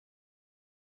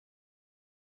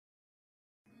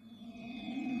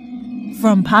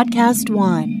from Podcast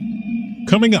One.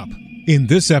 Coming up in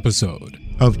this episode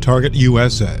of Target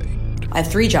USA. I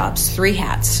have 3 jobs, 3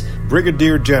 hats.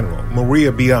 Brigadier General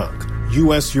Maria Bianc,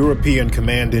 U.S. European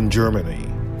Command in Germany.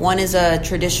 One is a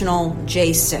traditional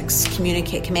J6,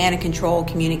 command and control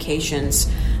communications,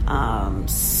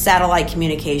 satellite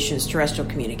communications, terrestrial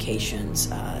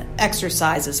communications,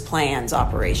 exercises, plans,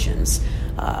 operations.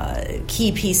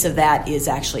 Key piece of that is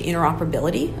actually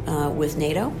interoperability with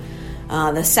NATO.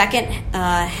 The second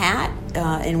hat,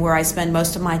 and where I spend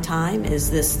most of my time,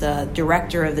 is the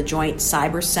director of the Joint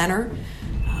Cyber Center.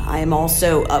 I am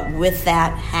also, with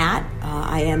that hat,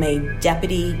 I am a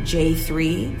deputy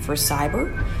J3 for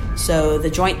cyber. So the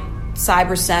Joint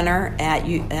Cyber Center at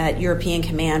European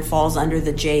Command falls under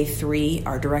the J3,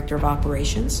 our director of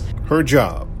operations. Her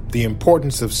job, the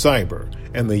importance of cyber,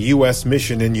 and the U.S.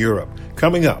 mission in Europe,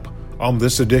 coming up on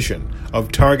this edition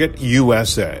of Target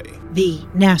USA. The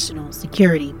National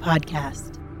Security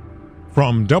Podcast.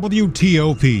 From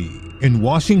WTOP in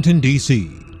Washington,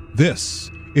 D.C., this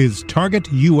is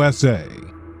Target USA.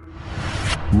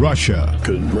 Russia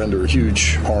could render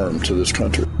huge harm to this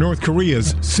country. North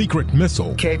Korea's secret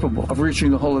missile. Capable of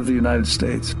reaching the whole of the United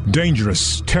States.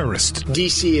 Dangerous terrorist.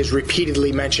 D.C. is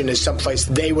repeatedly mentioned as someplace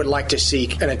they would like to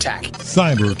seek an attack.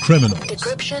 Cyber criminals.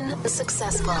 Decryption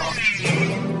successful.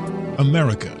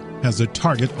 America has a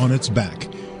target on its back.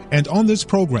 And on this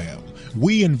program,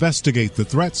 we investigate the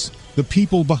threats, the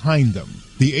people behind them,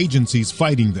 the agencies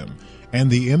fighting them, and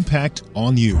the impact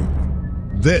on you.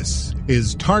 This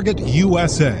is Target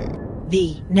USA,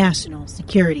 the National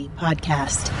Security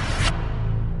Podcast.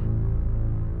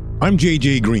 I'm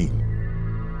J.J. Green.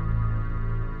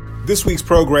 This week's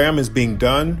program is being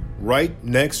done right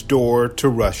next door to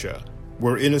Russia.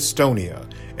 We're in Estonia,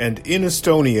 and in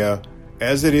Estonia,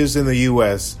 as it is in the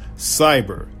U.S.,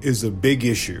 cyber is a big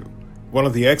issue. One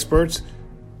of the experts,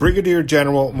 Brigadier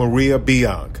General Maria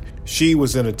Bianc. She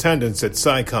was in attendance at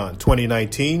CyCon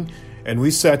 2019, and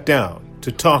we sat down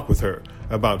to talk with her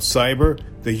about cyber,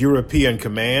 the European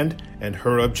Command, and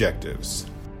her objectives.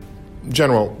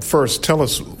 General, first, tell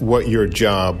us what your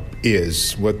job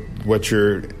is, what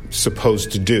you're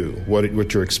supposed to do,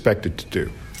 what you're expected to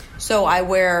do. So I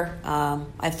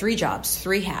have 3 jobs,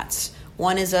 3 hats.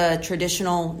 One is a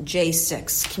traditional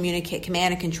J6,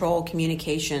 command and control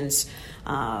communications,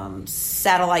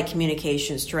 satellite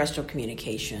communications, terrestrial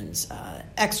communications,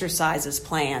 exercises,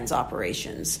 plans,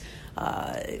 operations.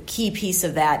 Key piece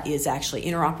of that is actually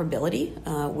interoperability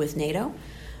with NATO.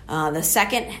 The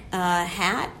second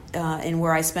hat, and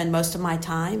where I spend most of my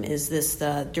time, is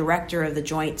the director of the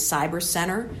Joint Cyber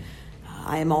Center.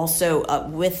 I am also,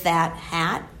 with that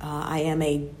hat, I am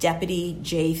a deputy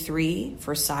J3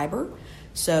 for cyber.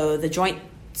 So the Joint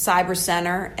Cyber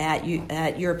Center at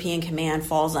European Command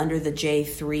falls under the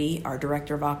J3, our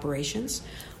director of operations.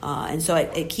 And so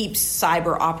it keeps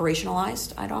cyber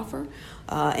operationalized, I'd offer.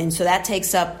 And so that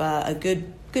takes up a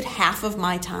good half of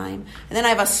my time. And then I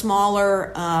have a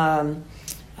smaller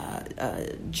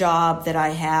job that I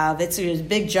have. It's a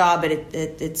big job, but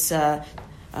it's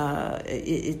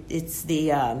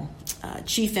the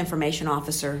chief information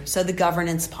officer. So the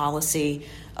governance policy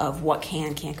of what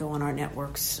can't go on our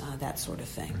networks, that sort of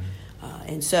thing.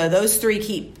 And so those 3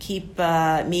 keep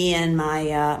me and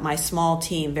my small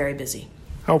team very busy.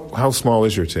 How small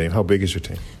is your team? How big is your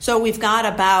team? So we've got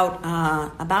about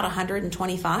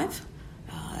 125,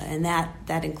 and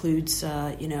that includes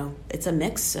it's a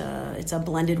mix. It's a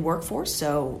blended workforce,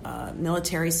 so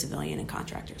military, civilian, and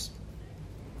contractors.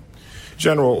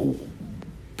 General,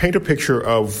 paint a picture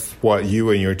of what you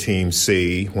and your team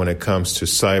see when it comes to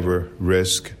cyber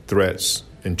risk, threats,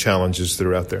 and challenges that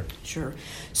are out there. Sure.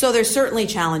 So there's certainly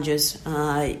challenges,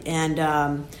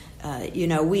 and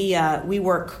we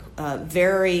work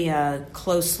very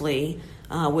closely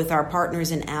with our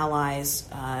partners and allies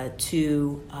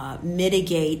to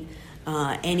mitigate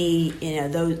any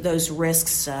those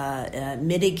risks,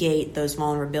 mitigate those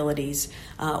vulnerabilities.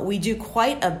 We do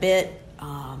quite a bit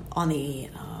on the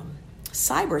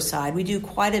cyber side. We do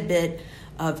quite a bit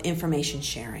of information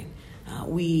sharing.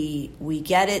 We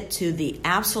get it to the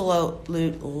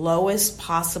absolute lowest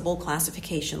possible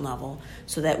classification level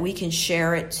so that we can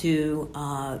share it to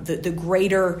the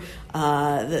greater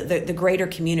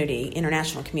community,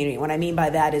 international community. What I mean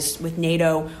by that is with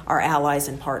NATO, our allies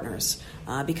and partners.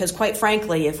 Because quite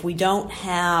frankly, if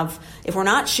we're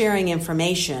not sharing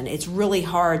information, it's really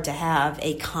hard to have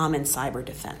a common cyber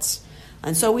defense.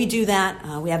 And so we do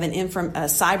that. We have a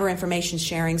cyber information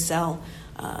sharing cell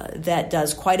that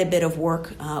does quite a bit of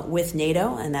work with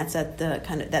NATO, and that's at the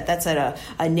that's at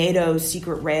a NATO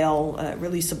secret rail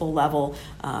releasable level,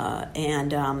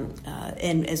 and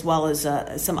as well as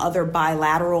some other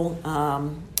bilateral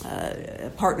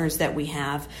partners that we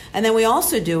have. And then we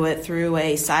also do it through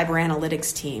a cyber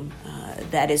analytics team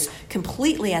that is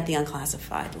completely at the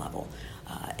unclassified level.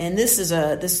 And this is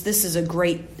a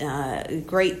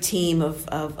great team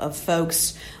of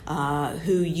folks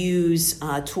who use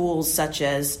tools such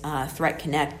as Threat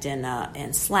Connect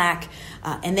and Slack,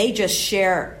 and they just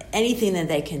share anything that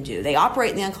they can do. They operate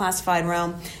in the unclassified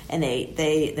realm, and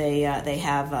they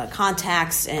have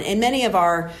contacts, and many of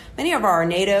our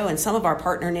NATO and some of our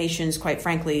partner nations, quite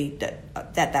frankly,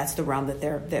 that's the realm that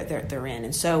they're in.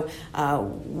 And so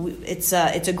it's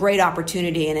a great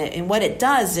opportunity, and what it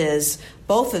does is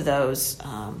both of those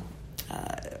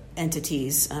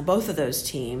entities, both of those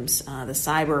teams, the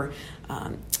cyber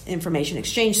information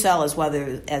exchange cell as well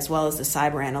as the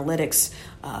cyber analytics,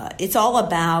 it's all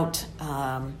about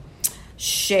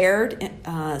shared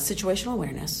situational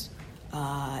awareness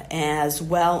as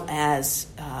well as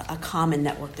a common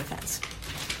network defense.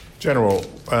 General,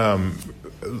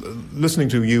 listening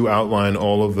to you outline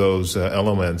all of those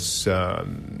elements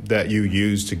that you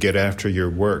use to get after your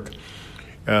work,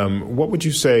 what would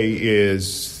you say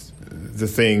is the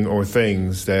thing or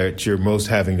things that you're most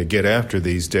having to get after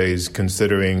these days,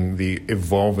 considering the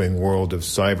evolving world of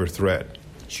cyber threat?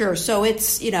 Sure. So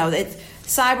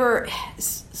cyber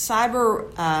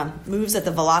moves at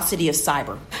the velocity of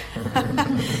cyber.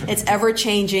 It's ever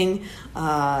changing.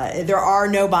 There are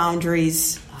no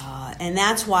boundaries, and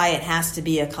that's why it has to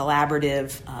be a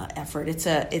collaborative effort. It's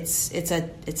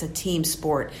a team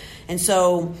sport, and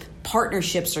so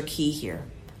partnerships are key here.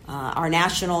 Our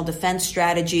national defense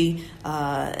strategy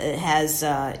has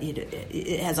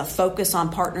a focus on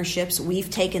partnerships. We've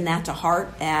taken that to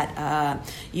heart at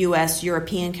U.S.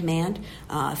 European Command.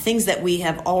 Things that we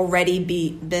have already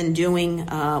been doing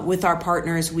with our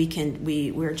partners,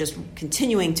 we're just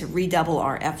continuing to redouble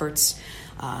our efforts.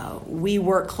 We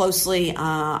work closely,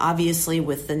 obviously,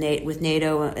 with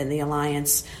NATO and the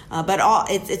alliance, but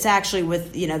it's actually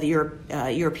with the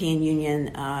European Union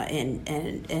and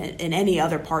any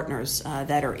other partners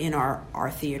that are in our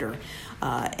theater,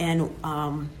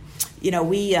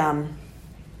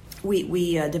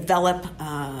 we develop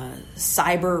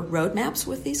cyber roadmaps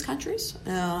with these countries,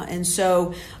 and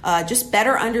so just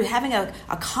better having a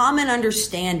common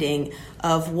understanding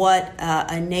of what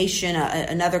a nation,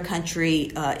 another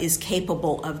country is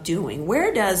capable of doing.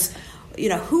 Where does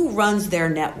who runs their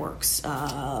networks?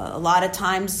 A lot of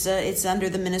times it's under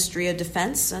the Ministry of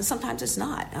Defense, and sometimes it's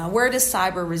not. Where does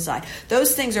cyber reside?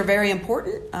 Those things are very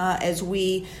important as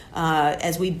we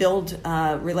build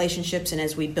relationships and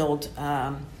as we build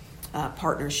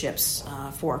partnerships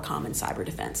for common cyber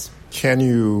defense. Can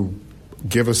you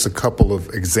give us a couple of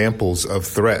examples of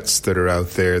threats that are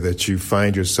out there that you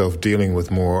find yourself dealing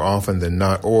with more often than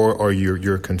not, or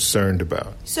you're concerned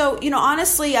about? So,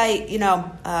 honestly,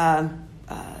 I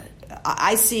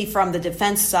see from the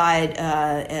defense side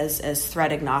as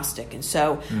threat agnostic, and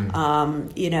so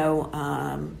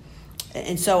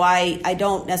and so I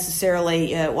don't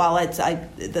necessarily while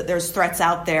there's threats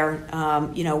out there,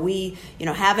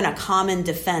 having a common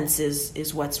defense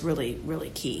is what's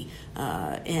really key,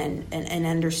 and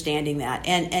understanding that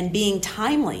and being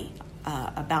timely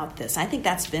about this. I think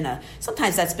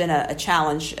sometimes that's been a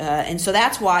challenge, and so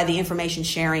that's why the information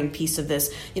sharing piece of this.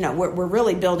 We're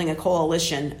really building a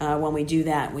coalition when we do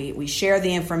that. We share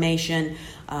the information.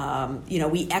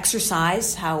 We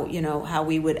exercise how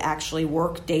we would actually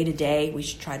work day to day. We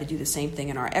should try to do the same thing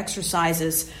in our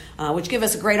exercises, which give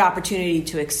us a great opportunity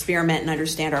to experiment and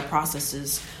understand our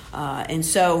processes. And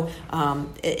so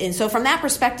from that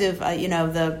perspective,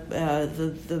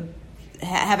 the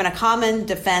having a common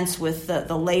defense with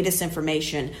the latest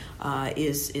information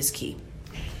is key.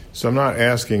 So I'm not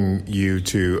asking you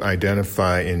to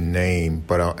identify in name,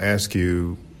 but I'll ask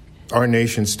you, are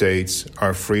nation states,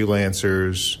 are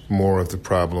freelancers more of the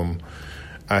problem?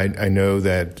 I know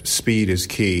that speed is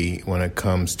key when it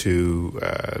comes to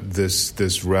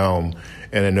this realm,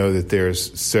 and I know that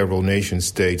there's several nation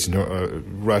states,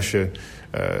 Russia,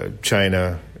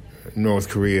 China, North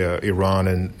Korea, Iran,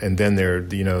 and then there are,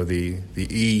 the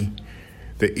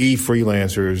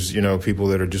freelancers, people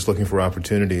that are just looking for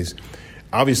opportunities.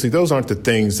 Obviously, those aren't the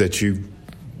things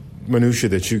minutia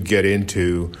that you get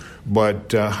into,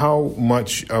 but how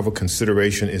much of a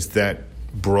consideration is that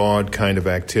broad kind of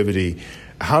activity?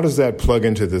 How does that plug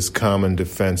into this common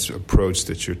defense approach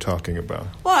that you're talking about?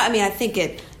 Well, I think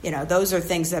those are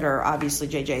things that are obviously,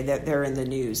 JJ, that they're in the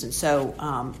news. And so,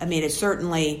 it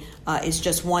certainly is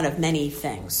just one of many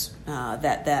things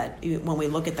that when we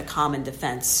look at the common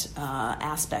defense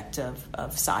aspect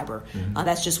of cyber,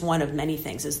 that's just one of many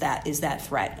things is that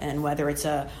threat. And whether it's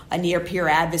a near peer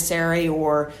adversary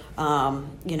or,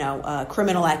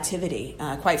 criminal activity,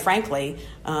 quite frankly,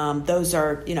 those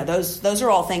are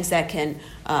all things that can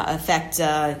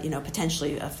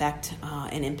potentially affect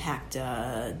and impact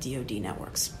DoD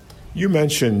networks. You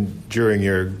mentioned during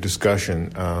your discussion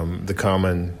the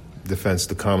common defense,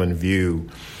 the common view,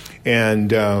 and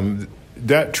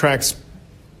that tracks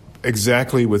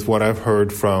exactly with what I've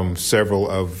heard from several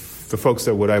of the folks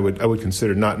that I would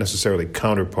consider not necessarily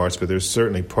counterparts, but there's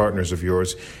certainly partners of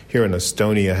yours here in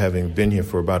Estonia, having been here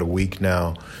for about a week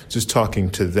now, just talking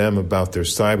to them about their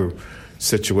cyber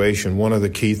situation. One of the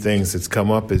key things that's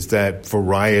come up is that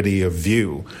variety of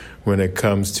view when it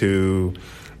comes to,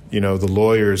 the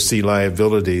lawyers see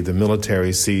liability, the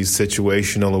military sees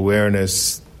situational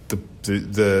awareness, the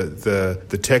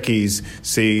techies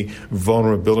see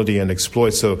vulnerability and exploit.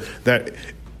 So that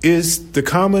is the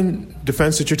common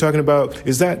defense that you're talking about.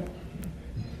 Is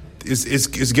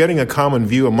getting a common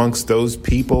view amongst those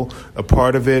people a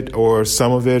part of it, or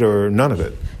some of it, or none of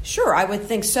it? Sure, I would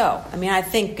think so. I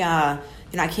think I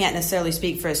can't necessarily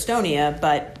speak for Estonia,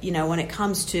 but when it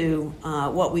comes to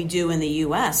what we do in the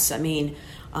U.S.,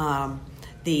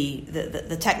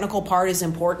 the technical part is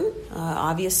important,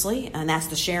 obviously, and that's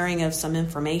the sharing of some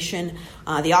information.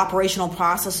 The operational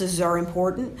processes are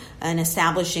important, and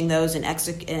establishing those and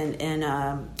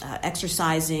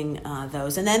exercising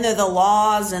those. And then there are the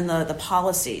laws and the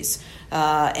policies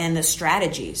and the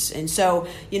strategies. And so,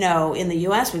 in the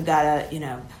U.S., we've got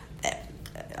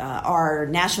our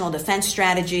national defense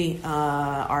strategy,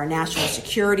 our national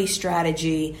security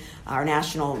strategy, our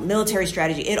national military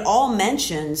strategy. It all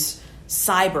mentions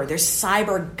cyber. There's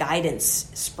cyber guidance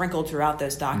sprinkled throughout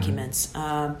those documents.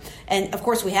 And of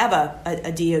course, we have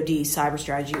a DoD cyber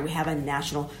strategy. We have a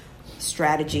national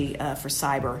strategy for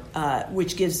cyber,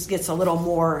 which gets a little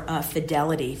more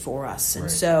fidelity for us. And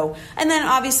so, and then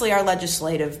obviously our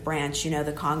legislative branch,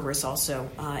 the Congress also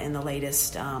in the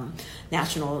latest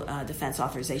National Defense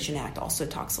Authorization Act also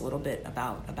talks a little bit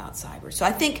about cyber. So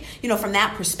I think, from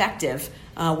that perspective,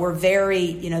 we're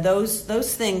very,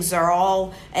 those things are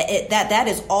all, that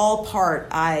is all part,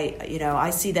 I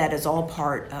see that as all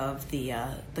part of the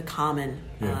common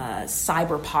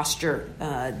cyber posture,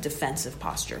 defensive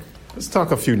posture. Let's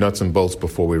talk a few nuts and bolts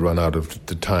before we run out of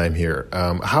the time here.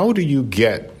 How do you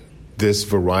get this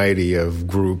variety of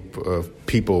group of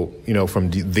people,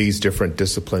 from these different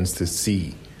disciplines to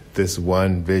see this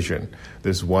one vision,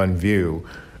 this one view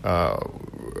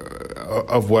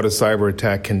of what a cyber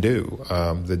attack can do,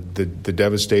 the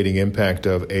devastating impact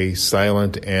of a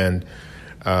silent and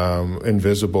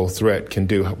invisible threat can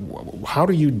do? How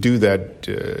do you do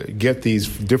that, get these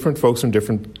different folks from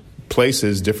different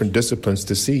places, different disciplines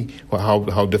to see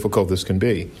how difficult this can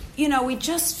be? We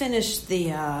just finished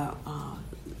the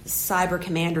Cyber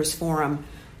Commanders Forum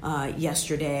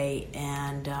yesterday,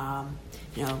 and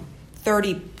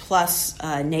 30 plus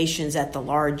nations at the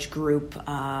large group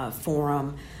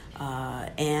forum, no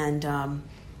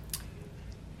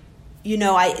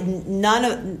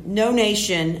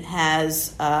nation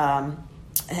has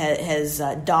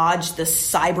dodged the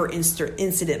cyber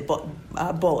incident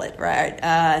bullet, right?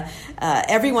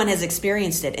 Everyone has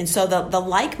experienced it. And so the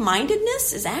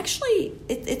like-mindedness is actually,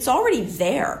 it's already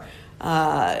there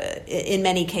in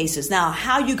many cases. Now,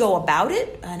 how you go about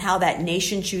it and how that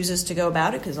nation chooses to go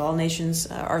about it, because all nations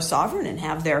are sovereign and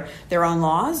have their own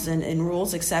laws and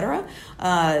rules, et cetera,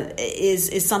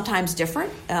 is sometimes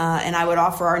different. And I would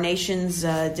offer our nations,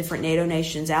 different NATO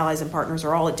nations, allies and partners,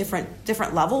 are all at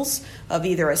different levels of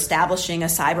either establishing a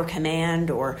cyber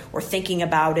command or thinking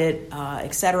about it,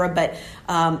 et cetera. But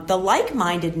the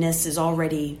like-mindedness is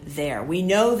already there. We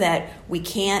know that we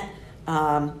can't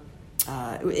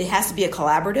it has to be a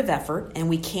collaborative effort, and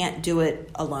we can't do it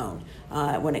alone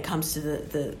when it comes to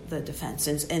the defense.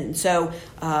 And so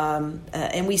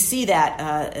and we see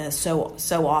that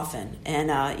so often.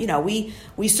 And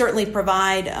we certainly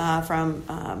provide from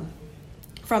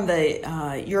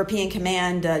the European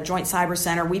Command Joint Cyber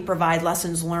Center, we provide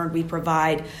lessons learned. We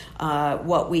provide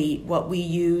what we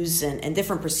use and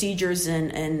different procedures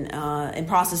and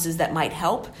processes that might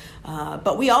help.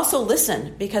 But we also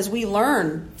listen because we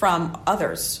learn from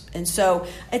others, and so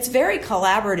it's very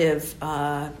collaborative.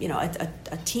 A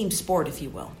team sport, if you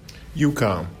will.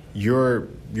 EUCOM, your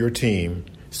team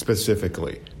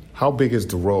specifically. How big is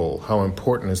the role? How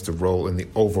important is the role in the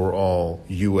overall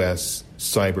U.S.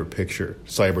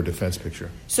 cyber defense picture?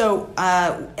 So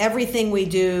everything we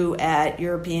do at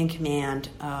European Command,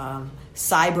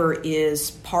 cyber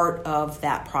is part of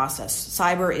that process.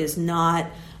 Cyber is not,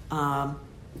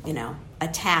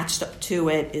 attached to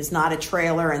it, is not a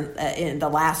trailer in the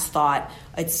last thought.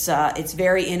 It's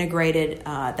very integrated.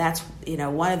 That's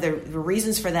one of the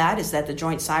reasons for that is that the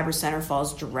Joint Cyber Center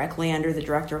falls directly under the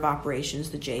Director of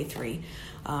Operations, the J3,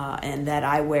 and that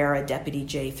I wear a Deputy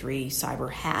J3 cyber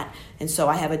hat, and so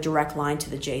I have a direct line to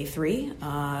the J3,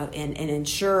 and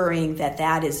ensuring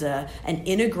that is an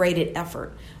integrated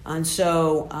effort. And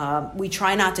so we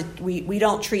try not to. We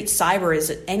don't treat cyber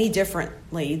as any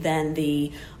differently than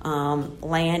the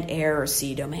land, air, or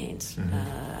sea domains.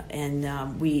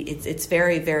 It's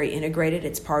very, very integrated.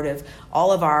 It's part of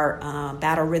all of our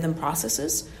battle rhythm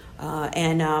processes.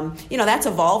 That's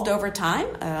evolved over time.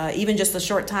 Even just the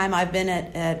short time I've been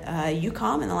at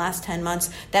EUCOM in the last 10 months,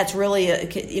 that's really,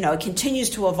 it continues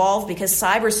to evolve because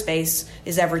cyberspace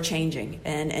is ever changing.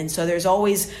 And so there's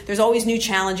always new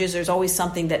challenges. There's always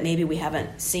something that maybe we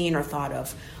haven't seen or thought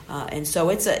of. And so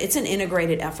it's an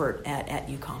integrated effort at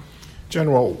EUCOM.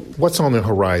 General, what's on the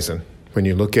horizon when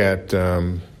you look at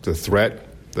the threat,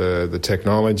 the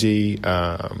technology,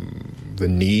 the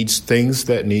needs, things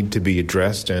that need to be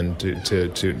addressed and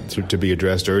to be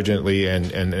addressed urgently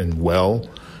and well?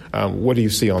 What do you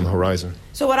see on the horizon?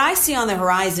 So what I see on the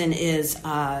horizon is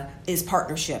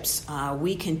partnerships.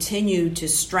 We continue to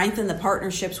strengthen the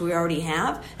partnerships we already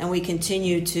have, and we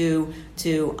continue to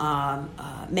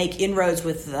make inroads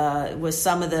with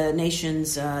some of the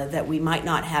nations that we might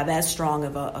not have as strong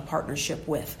of a partnership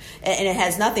with. And it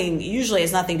has nothing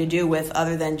to do with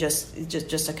other than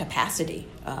just a capacity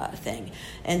thing.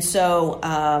 And so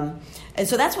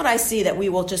that's what I see, that we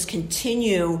will just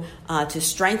continue to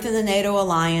strengthen the NATO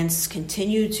alliance,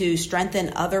 continue to strengthen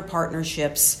other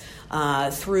partnerships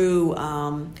through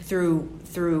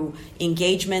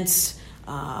engagements,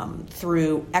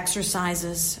 through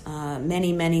exercises,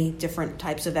 many different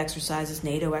types of exercises,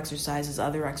 NATO exercises,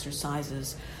 other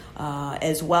exercises,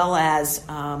 as well as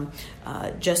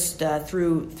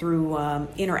through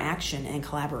interaction and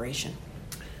collaboration.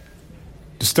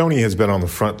 Estonia has been on the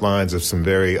front lines of some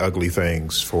very ugly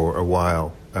things for a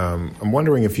while. I'm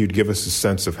wondering if you'd give us a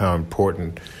sense of how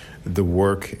important the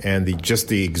work and the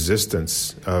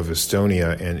existence of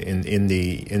Estonia and in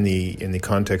the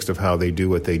context of how they do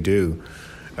what they do,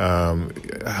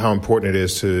 how important it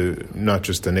is to not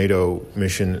just the NATO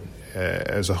mission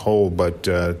as a whole, but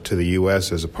to the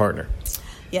U.S. as a partner.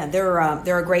 Yeah, they're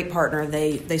a great partner.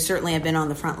 They certainly have been on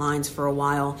the front lines for a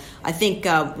while. I think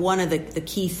one of the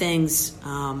key things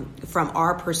from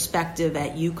our perspective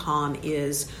at EUCOM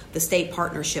is the state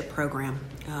partnership program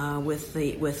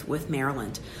with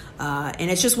Maryland. And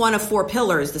it's just one of 4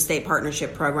 pillars, the state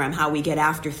partnership program, how we get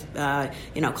after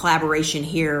collaboration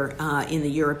here in the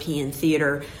European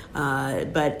theater.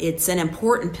 But it's an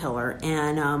important pillar.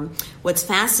 And what's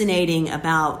fascinating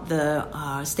about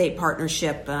the state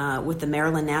partnership with the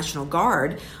Maryland National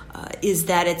Guard is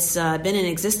that it's been in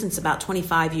existence about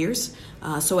 25 years.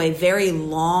 So a very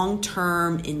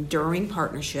long-term, enduring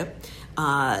partnership.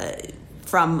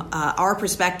 From our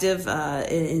perspective,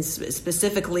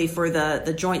 specifically for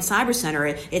the Joint Cyber Center,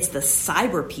 it's the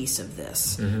cyber piece of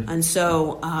this. Mm-hmm. And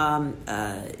so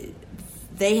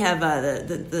they have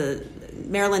the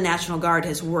Maryland National Guard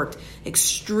has worked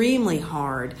extremely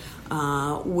hard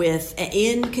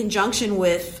in conjunction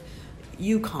with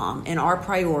EUCOM and our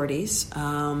priorities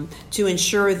to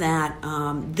ensure that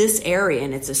this area,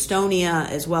 and it's Estonia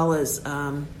as well as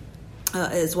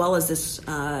this,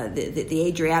 the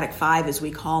Adriatic Five, as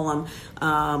we call them,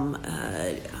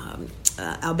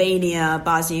 Albania,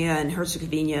 Bosnia and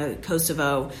Herzegovina,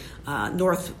 Kosovo,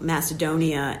 North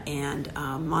Macedonia, and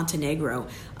Montenegro,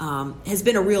 has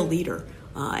been a real leader.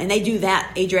 And they do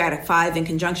that Adriatic Five in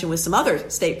conjunction with some other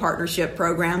state partnership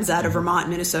programs out of Vermont,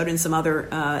 Minnesota, and some other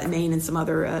Maine and some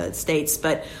other states.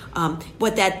 But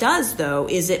what that does, though,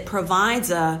 is it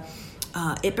provides an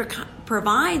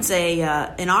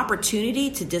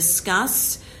opportunity to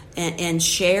discuss and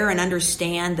share and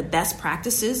understand the best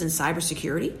practices in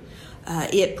cybersecurity.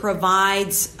 It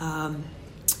provides,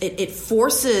 it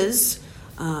forces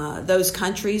those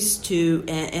countries to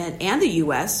and the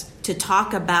U.S. to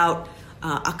talk about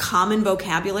a common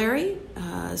vocabulary.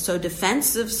 So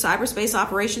defense of cyberspace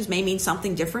operations may mean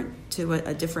something different to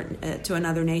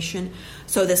another nation.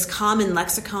 So this common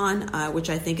lexicon, which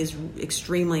I think is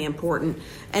extremely important,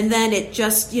 and then it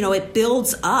just it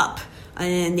builds up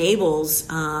and enables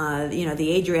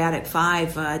the Adriatic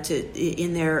Five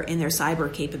in their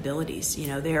cyber capabilities.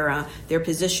 They're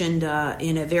positioned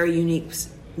in a very unique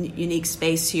unique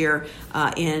space here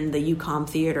in the EUCOM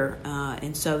theater.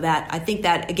 And so that, I think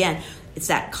that, again, it's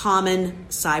that common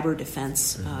cyber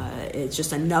defense. It's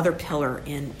just another pillar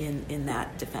in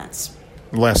that defense.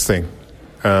 Last thing,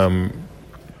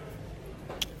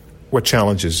 what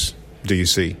challenges do you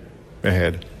see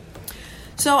ahead?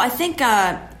 So I think,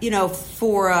 I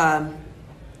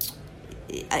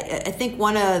think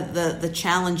one of the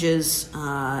challenges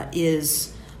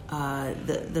is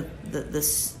the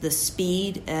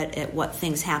speed at what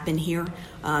things happen here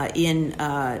in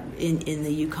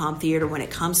the EUCOM theater when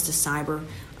it comes to cyber,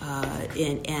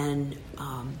 and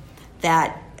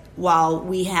that while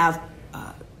we have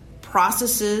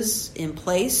processes in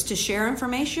place to share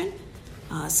information,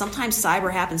 sometimes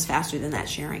cyber happens faster than that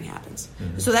sharing happens.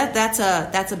 Mm-hmm. So that's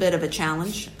a bit of a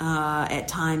challenge at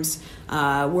times.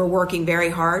 We're working very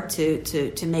hard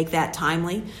to make that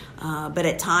timely, but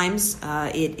at times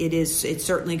it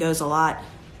certainly goes a lot.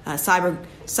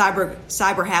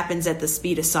 Cyber happens at the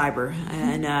speed of cyber,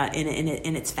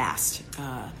 and it's fast.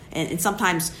 And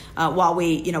sometimes while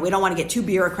we don't want to get too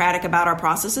bureaucratic about our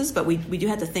processes, but we do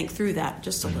have to think through that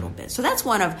just a little bit. So that's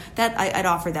one of that. I'd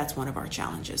offer that's one of our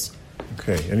challenges.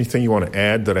 Okay. Anything you want to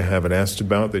add that I haven't asked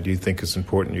about that you think is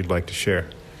important you'd like to share?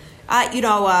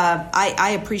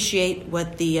 I appreciate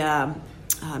what the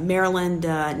Maryland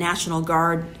National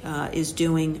Guard is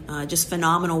doing. Just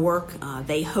phenomenal work.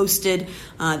 They hosted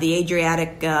the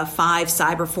Adriatic 5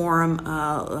 Cyber Forum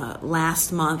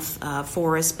last month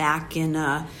for us back in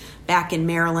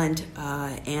Maryland,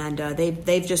 and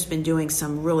they've just been doing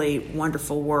some really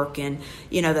wonderful work. And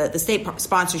the state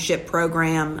sponsorship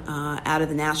program out of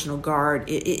the National Guard,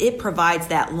 it provides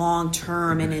that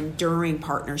long-term and enduring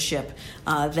partnership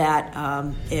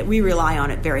that we rely on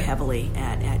it very heavily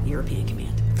at European Command.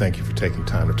 Thank you for taking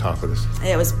time to talk with us.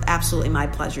 It was absolutely my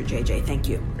pleasure, JJ. Thank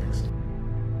you. Thanks.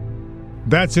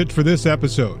 That's it for this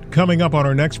episode. Coming up on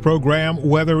our next program,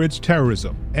 whether it's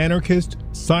terrorism, anarchists,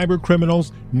 cyber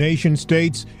criminals, nation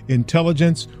states,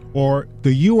 intelligence, or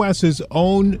the U.S.'s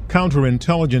own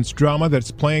counterintelligence drama that's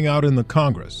playing out in the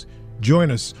Congress. Join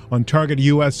us on Target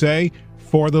USA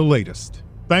for the latest.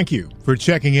 Thank you for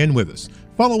checking in with us.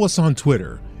 Follow us on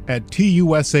Twitter at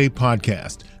TUSA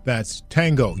Podcast. That's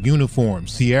Tango Uniform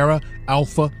Sierra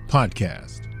Alpha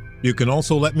Podcast. You can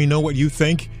also let me know what you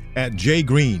think at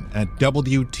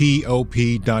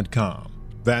jgreen@WTOP.com.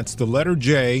 That's the letter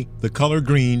J, the color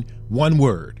green, one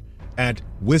word, at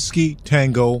Whiskey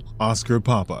Tango Oscar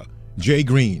Papa.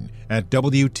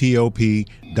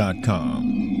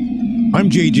 jgreen@WTOP.com.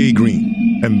 I'm JJ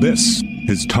Green, and this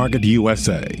is Target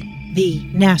USA, the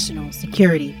National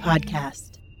Security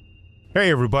Podcast. Hey,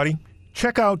 everybody.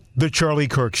 Check out The Charlie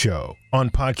Kirk Show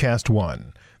on Podcast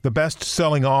One. The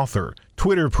best-selling author,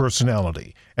 Twitter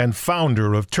personality, and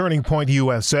founder of Turning Point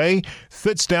USA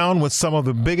sits down with some of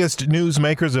the biggest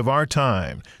newsmakers of our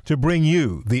time to bring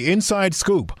you the inside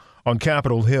scoop on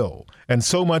Capitol Hill and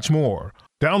so much more.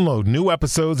 Download new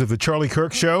episodes of The Charlie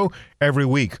Kirk Show every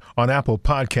week on Apple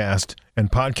Podcast and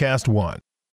Podcast One.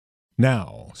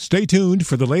 Now, stay tuned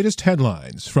for the latest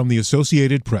headlines from the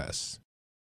Associated Press.